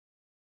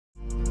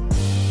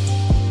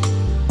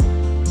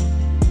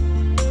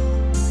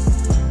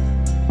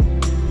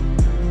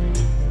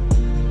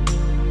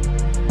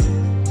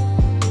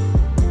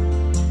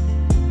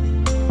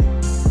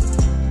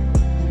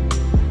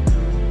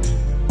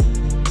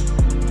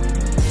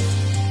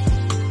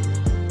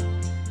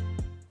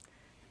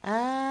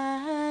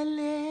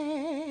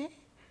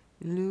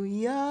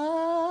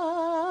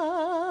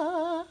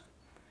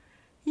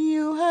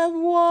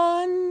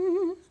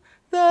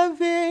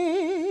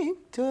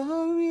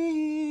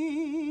me.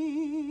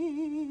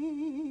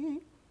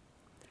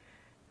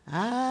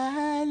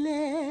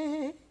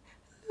 Hallelujah.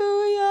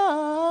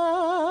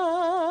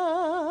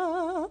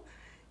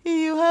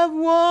 You have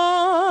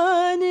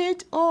won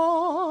it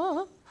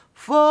all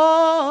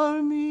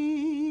for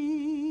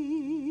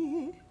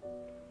me.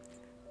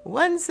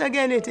 Once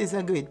again, it is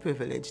a great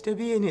privilege to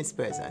be in His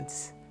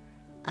presence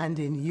and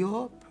in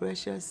your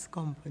precious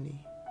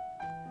company.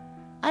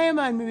 I am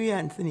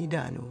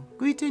Anthony-Darneaud,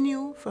 greeting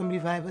you from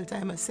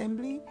RevivalTime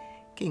Assembly,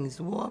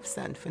 King's Wharf,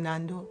 San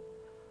Fernando,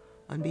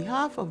 on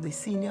behalf of the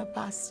senior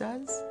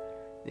pastors,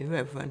 the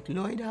Reverend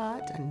Lloyd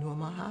Hart and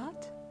Norma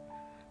Hart,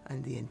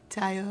 and the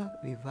entire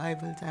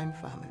RevivalTime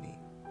family.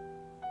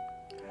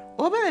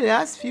 Over the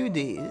last few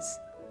days,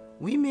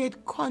 we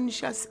made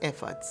conscious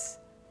efforts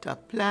to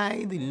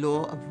apply the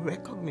law of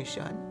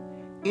recognition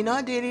in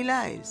our daily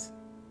lives.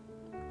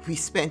 We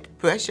spent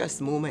precious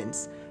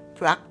moments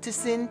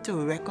practicing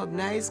to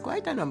recognize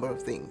quite a number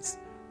of things: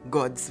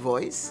 God's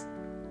voice,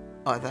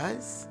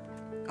 others,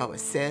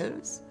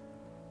 ourselves,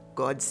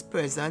 God's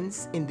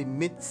presence in the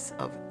midst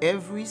of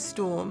every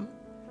storm,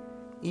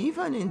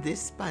 even in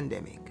this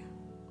pandemic.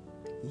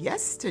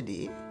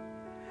 Yesterday,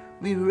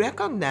 we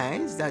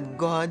recognized that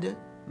God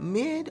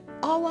made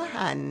our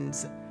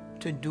hands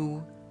to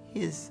do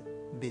His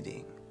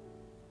bidding.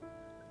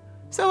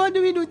 So what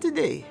do we do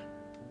today?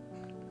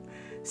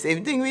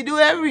 Same thing we do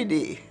every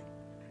day.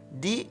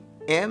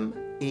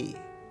 DMA.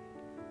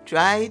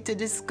 Try to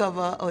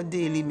discover our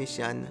daily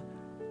mission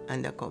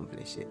and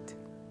accomplish it.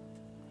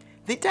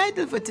 The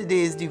title for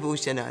today's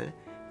devotional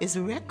is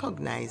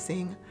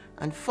Recognizing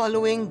and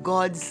Following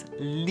God's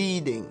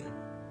Leading.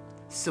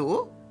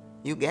 So,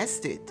 you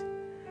guessed it.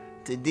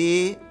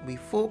 Today we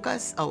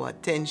focus our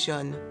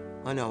attention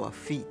on our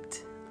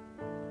feet.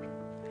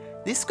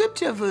 The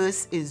scripture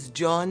verse is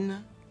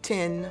John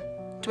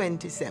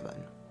 10:27.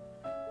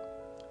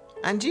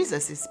 And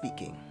Jesus is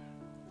speaking.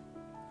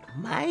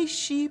 My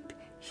sheep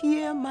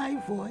hear my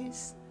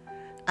voice,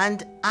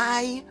 and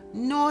I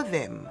know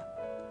them,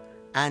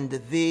 and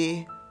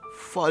they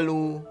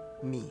follow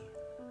me.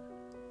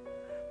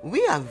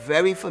 We are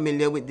very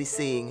familiar with the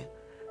saying,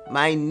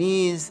 my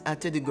knees are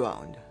to the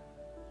ground.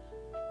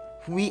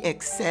 We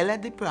excel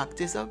at the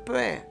practice of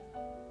prayer.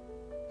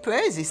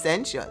 Prayer is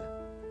essential.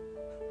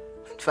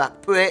 In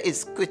fact, prayer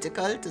is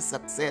critical to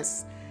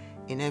success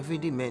in every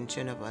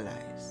dimension of our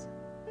lives.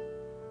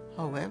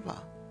 However,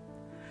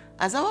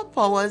 as our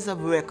powers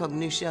of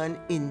recognition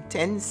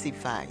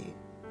intensify,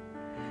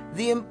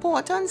 the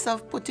importance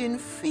of putting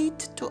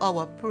feet to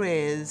our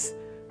prayers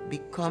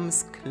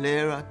becomes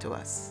clearer to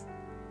us.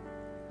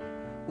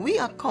 We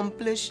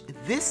accomplish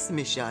this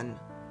mission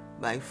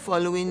by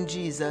following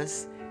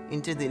Jesus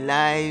into the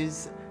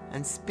lives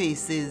and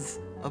spaces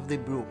of the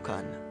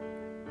broken.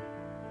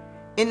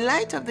 In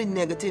light of the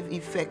negative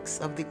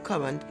effects of the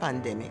current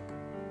pandemic,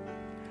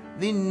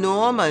 the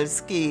normal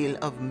scale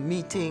of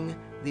meeting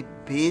the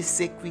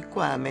basic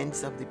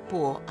requirements of the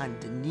poor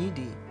and the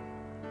needy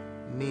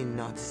may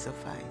not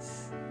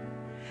suffice,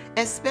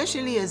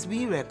 especially as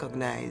we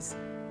recognize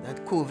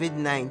that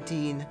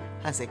COVID-19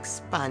 has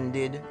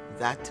expanded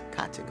that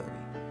category.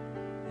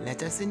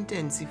 Let us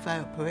intensify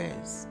our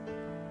prayers,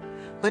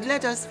 but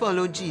let us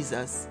follow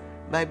Jesus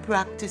by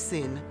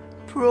practicing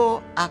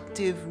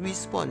proactive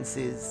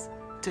responses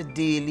to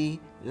daily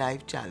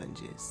life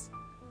challenges.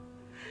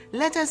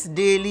 Let us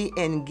daily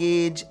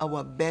engage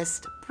our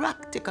best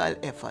practical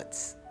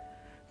efforts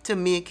to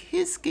make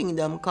His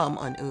kingdom come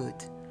on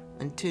earth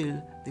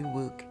until the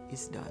work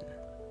is done.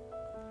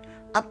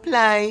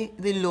 Apply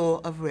the law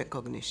of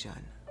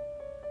recognition.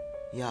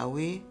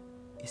 Yahweh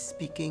is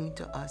speaking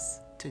to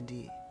us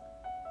today.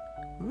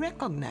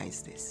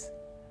 Recognize this.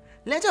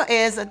 Let our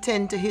ears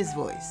attend to His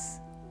voice.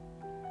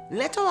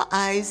 Let our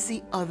eyes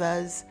see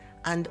others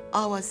and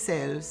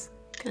ourselves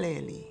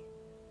clearly.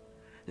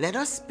 Let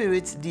our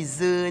spirits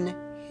discern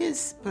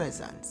His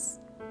presence.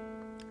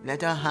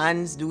 Let our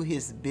hands do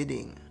His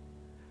bidding.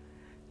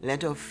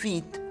 Let our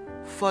feet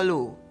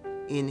follow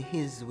in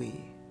His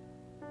way.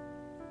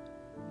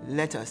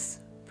 Let us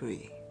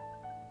pray.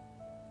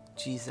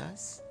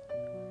 Jesus,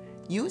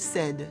 you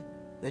said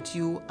that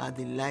you are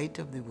the light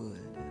of the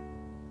world,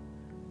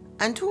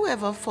 and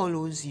whoever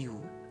follows you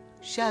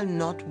shall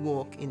not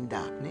walk in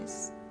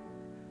darkness,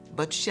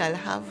 but shall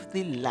have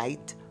the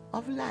light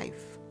of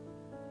life.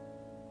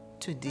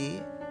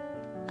 Today,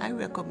 I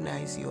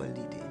recognize your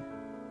leading.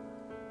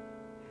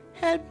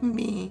 Help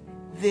me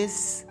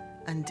this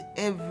and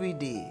every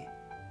day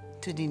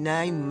to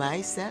deny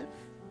myself,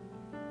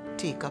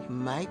 take up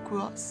my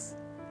cross,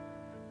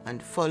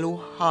 and follow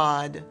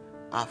hard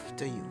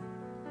after you.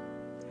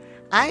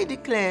 I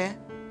declare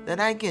that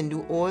I can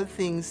do all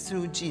things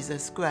through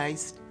Jesus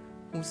Christ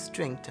who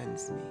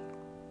strengthens me.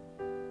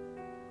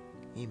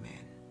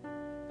 Amen.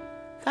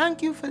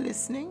 Thank you for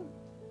listening.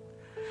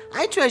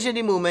 I treasure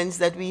the moments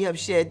that we have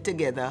shared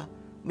together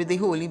with the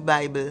Holy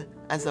Bible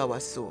as our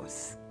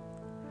source.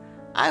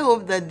 I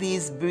hope that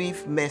these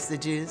brief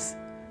messages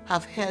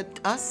have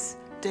helped us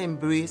to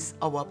embrace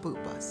our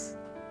purpose.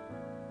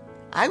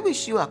 I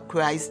wish you a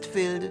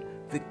Christ-filled,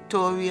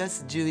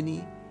 victorious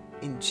journey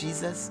in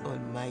Jesus'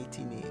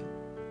 almighty name.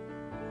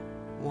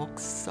 Walk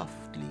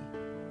softly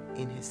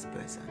in His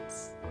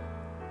presence.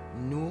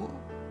 Know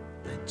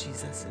that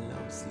Jesus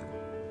loves you.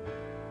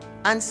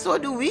 And so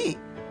do we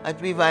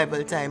at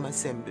Revival Time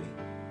Assembly.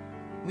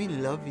 We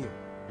love you.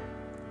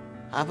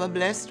 Have a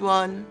blessed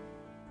one.